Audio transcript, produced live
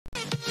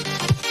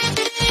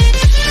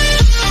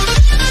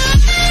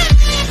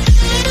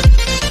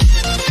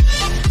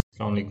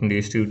Assalamualaikum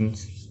dear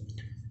students.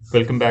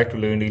 Welcome back to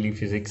Learn Daily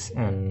Physics,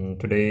 and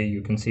today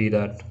you can see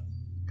that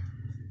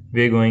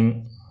we're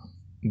going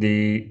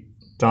the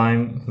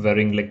time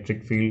varying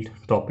electric field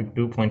topic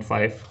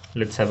 2.5.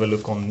 Let's have a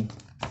look on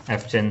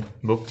F.chen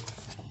book.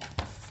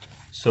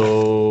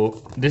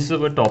 So this is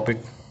our topic,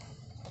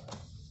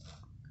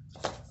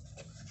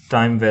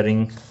 time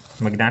varying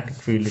magnetic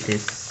field. It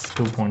is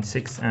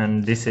 2.6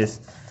 and this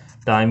is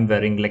time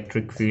varying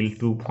electric field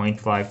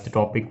 2.5, the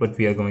topic what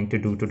we are going to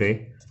do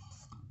today.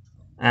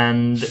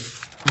 And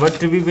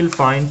what we will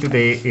find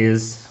today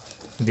is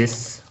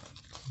this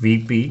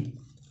VP,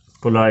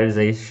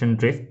 polarization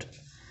drift,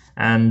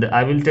 and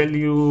I will tell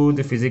you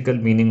the physical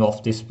meaning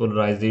of this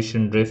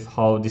polarization drift,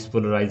 how this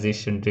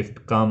polarization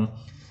drift come.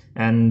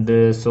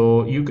 And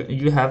so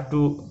you have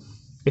to,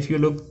 if you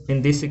look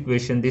in this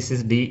equation, this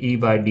is dE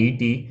by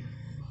dt.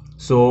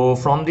 So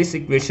from this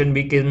equation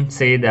we can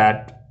say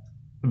that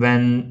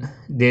when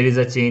there is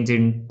a change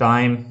in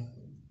time,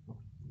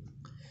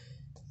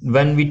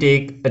 when we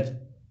take a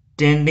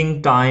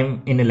changing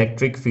time in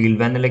electric field,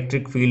 when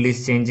electric field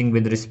is changing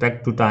with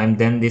respect to time,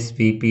 then this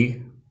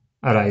VP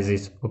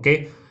arises.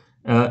 Okay,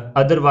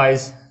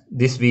 otherwise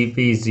this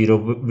VP is zero.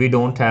 We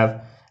don't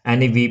have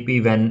any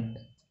VP when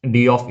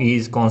d of E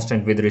is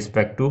constant with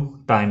respect to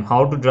time.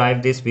 How to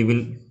drive this, we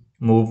will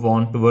move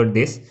on toward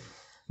this,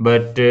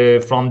 but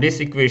from this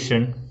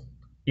equation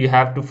you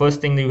have to,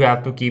 first thing you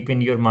have to keep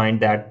in your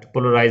mind that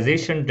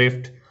polarization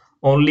drift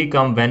only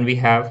come when we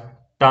have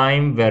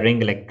time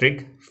varying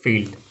electric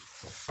field.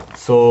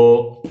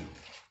 So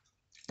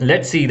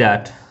let's see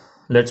that.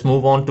 Let's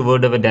move on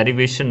toward our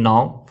derivation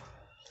now.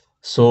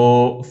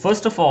 So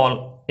first of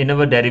all, in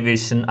our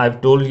derivation,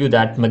 I've told you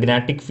that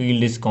magnetic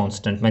field is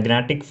constant.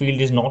 Magnetic field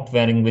is not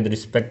varying with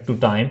respect to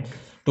time.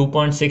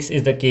 2.6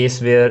 is the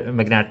case where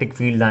magnetic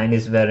field line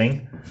is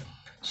varying.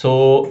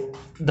 So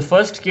the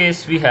first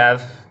case we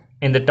have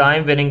in the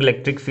time varying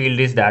electric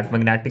field is that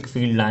magnetic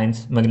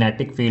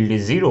field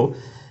is zero,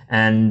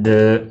 and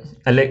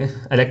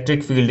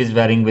electric field is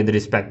varying with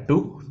respect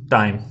to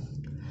time.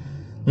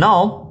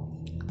 Now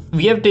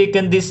we have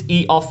taken this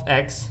E of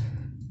x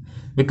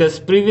because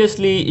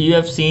previously you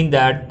have seen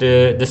that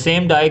the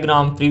same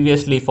diagram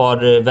previously for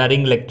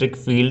varying electric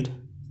field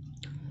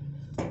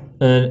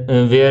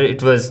where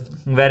it was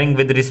varying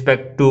with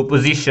respect to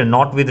position,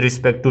 not with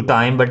respect to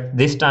time, but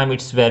this time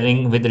it's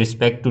varying with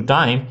respect to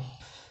time.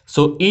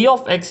 So E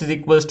of x is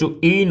equals to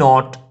E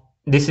naught.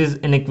 This is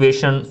an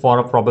equation for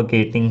a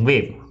propagating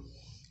wave.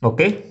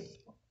 Okay,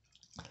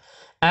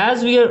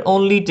 as we are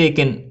only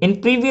taken in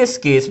previous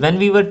case when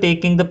we were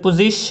taking the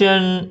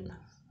position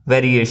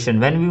variation,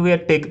 when we were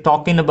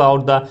talking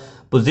about the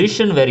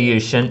position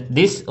variation,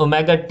 this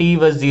omega t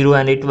was 0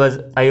 and it was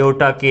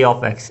iota k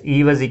of x.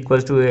 E was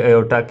equals to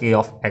iota k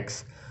of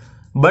x.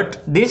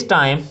 But this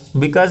time,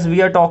 because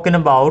we are talking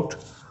about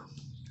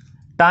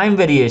time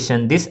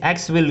variation, this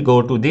x will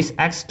go to, this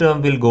x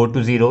term will go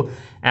to 0,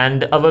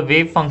 and our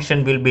wave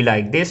function will be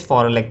like this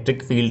for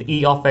electric field.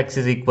 E of x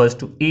is equals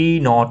to E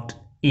naught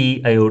E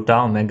iota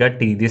omega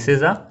t. This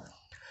is a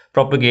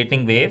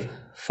propagating wave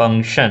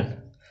function.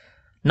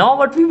 Now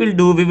what we will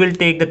do, we will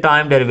take the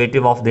time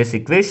derivative of this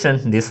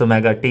equation. This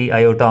omega t,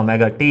 iota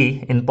omega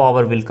t in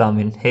power will come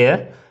in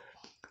here,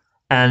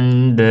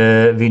 and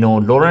we know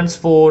Lorentz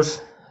force.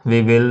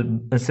 We will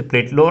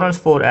split Lorentz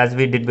force as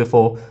we did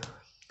before.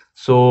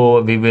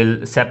 So we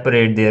will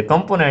separate their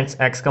components,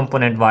 x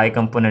component, y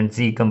component,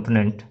 z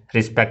component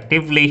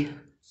respectively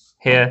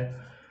here.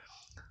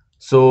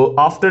 So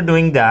after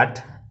doing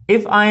that,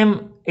 if I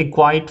am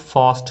quite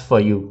fast for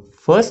you,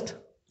 first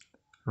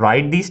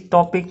write these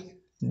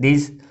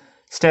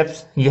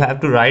steps. You have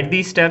to write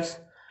these steps.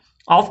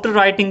 After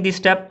writing this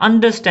step,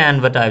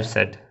 understand what I've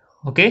said.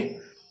 Okay,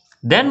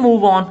 then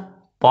move on,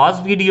 pause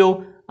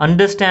video,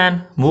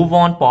 understand, move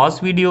on, pause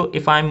video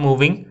if I'm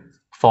moving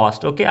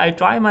fast. Okay, I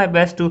try my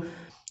best to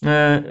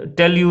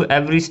tell you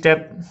every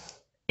step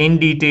in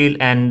detail,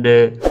 and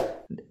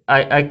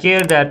I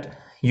care that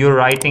you're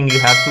writing, you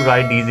have to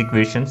write these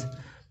equations,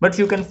 but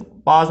you can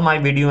pause my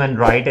video and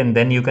write, and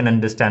then you can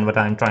understand what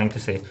I'm trying to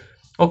say.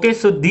 Okay,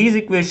 so these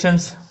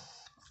equations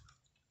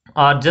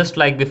are just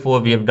like before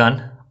we have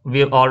done.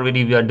 We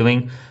are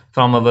doing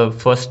from our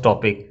first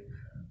topic.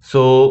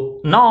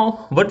 So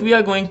now what we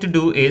are going to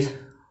do is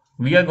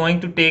we are going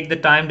to take the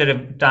time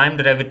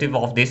derivative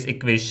of this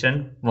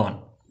equation 1.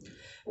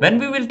 When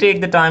we will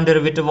take the time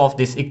derivative of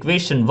this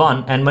equation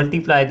 1 and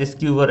multiply this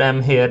q over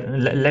m here,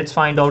 let's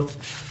find out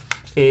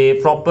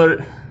a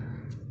proper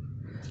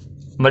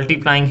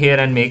multiplying here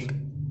and make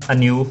a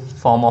new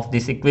form of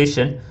this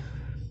equation.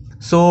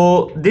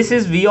 So this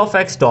is v of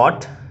x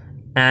dot,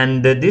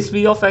 and this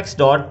v of x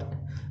dot,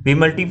 we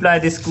multiply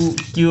this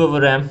q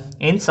over m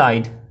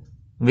inside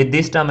with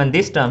this term and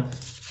this term,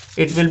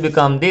 it will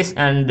become this,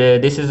 and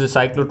this is the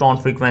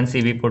cyclotron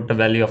frequency. We put the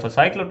value of a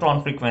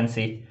cyclotron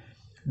frequency.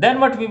 Then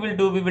what we will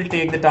do, we will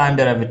take the time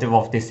derivative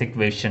of this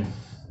equation.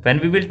 When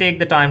we will take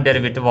the time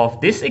derivative of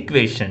this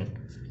equation,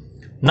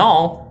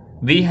 now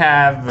we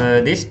have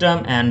this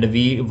term and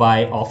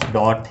vy of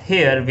dot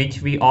here,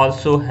 which we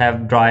also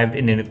have derived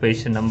in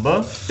equation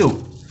number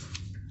 2.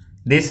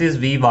 This is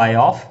vy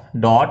of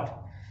dot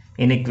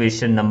in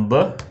equation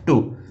number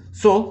 2.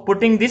 So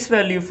putting this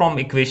value from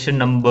equation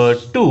number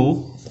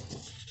 2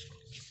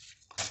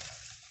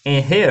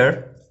 in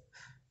here,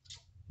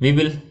 we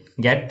will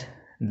get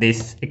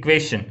this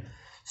equation.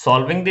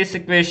 Solving this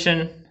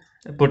equation,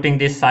 putting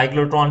this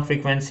cyclotron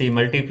frequency,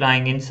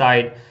 multiplying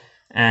inside,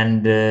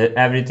 and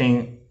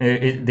everything,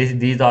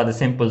 these are the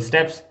simple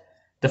steps.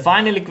 The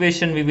final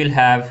equation we will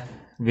have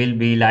will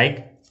be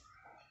like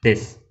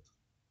this.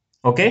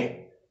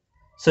 Okay,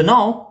 so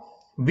now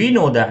we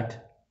know that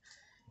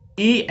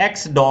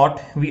ex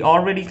dot, we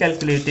already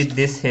calculated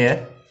this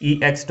here,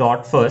 ex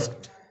dot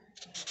first.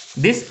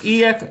 This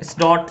ex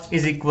dot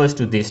is equals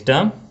to this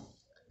term,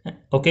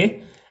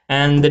 okay,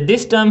 and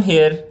this term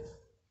here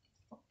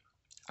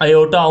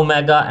iota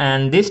omega,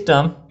 and this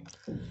term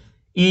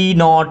e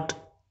naught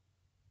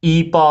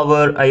e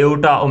power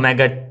iota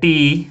omega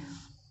t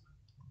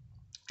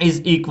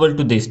is equal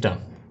to this term,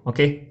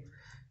 okay,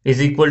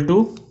 is equal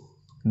to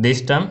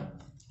this term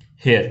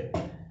here.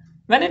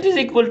 When it is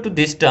equal to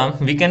this term,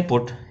 we can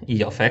put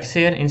e of x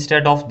here.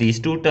 Instead of these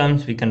two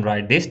terms, we can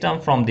write this term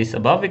from this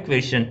above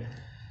equation.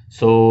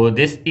 So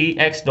this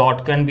ex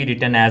dot can be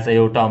written as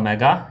iota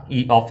omega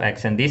e of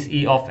x, and this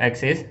e of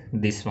x is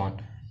this one.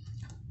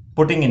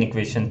 Putting in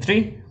equation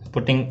 3,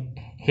 putting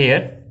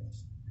here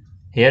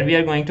we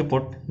are going to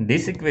put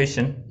this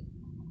equation.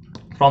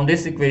 From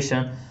this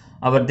equation,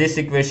 this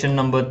equation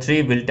number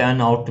 3 will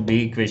turn out to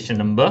be equation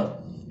number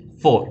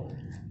 4.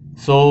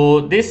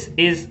 So this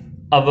is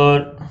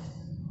our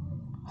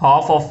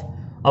half of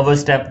our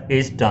step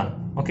is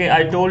done. Okay,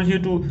 I told you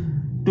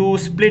to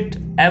split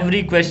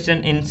every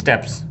question in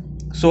steps.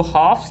 So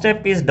half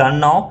step is done.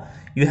 Now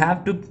you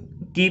have to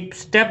keep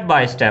step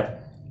by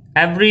step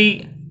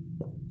every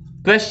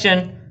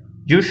question.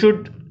 You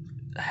should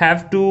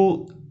have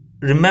to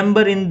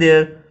remember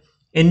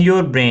in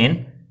your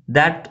brain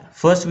that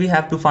first we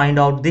have to find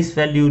out this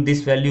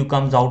value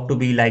comes out to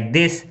be like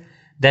this,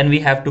 then we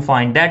have to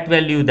find that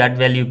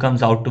value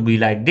comes out to be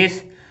like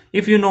this.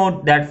 If you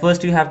know that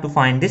first you have to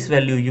find this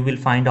value, you will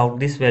find out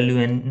this value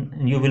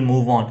and you will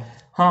move on.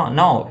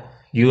 Now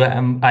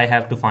I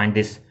have to find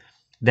this.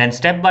 Then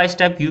step by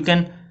step you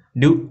can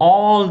do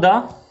all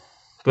the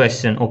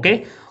question.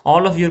 Okay,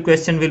 all of your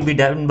question will be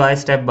done by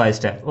step.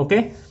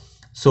 Okay,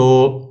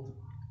 so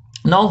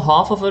now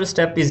half of our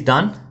step is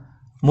done.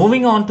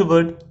 Moving on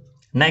toward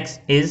next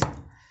is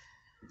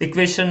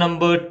equation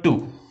number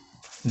 2.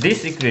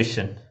 This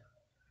equation,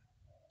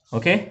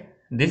 okay,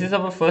 this is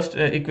our first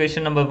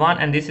equation number 1,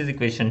 and this is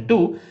equation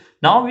 2.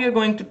 Now we are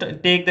going to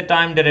take the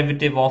time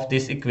derivative of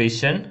this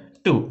equation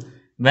 2.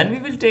 When we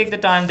will take the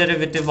time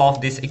derivative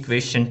of this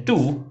equation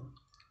 2,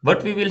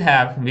 what we will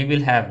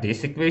have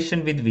this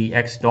equation with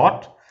vx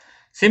dot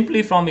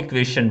simply from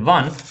equation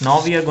 1.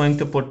 Now we are going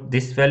to put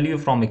this value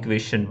from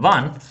equation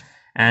 1,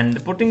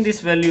 and putting this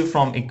value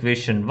from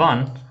equation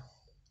 1,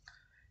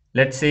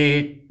 let's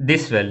say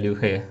this value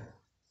here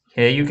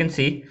you can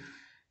see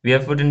we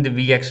have put in the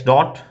vx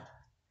dot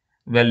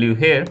value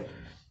here,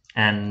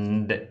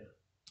 and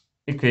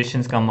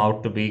equations come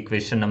out to be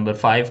equation number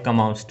 5 come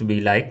out to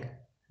be like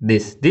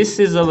this. This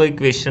is our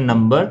equation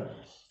number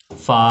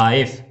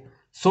 5.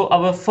 So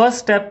our first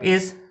step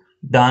is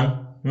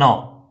done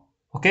now.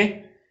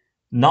 Okay,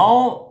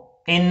 now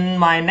in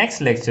my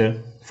next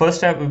lecture, first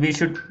step we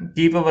should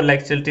keep our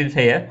lecture till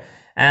here,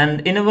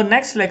 and in our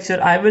next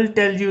lecture I will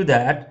tell you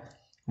that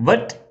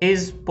what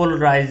is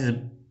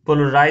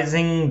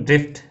polarizing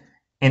drift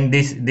in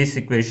this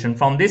equation.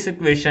 From this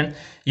equation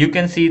you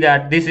can see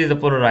that this is a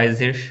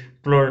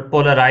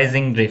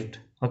polarizing drift.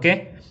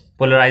 Okay,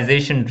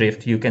 polarization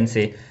drift, you can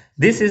say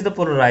this is the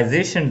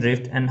polarization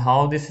drift, and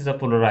how this is a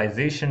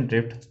polarization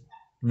drift,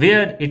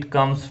 where it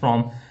comes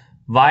from,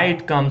 why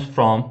it comes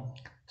from.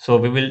 So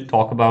we will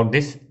talk about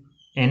this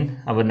in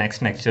our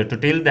next lecture. To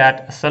till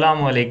that,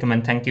 assalamu alaikum,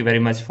 and thank you very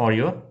much for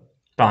your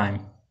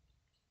time.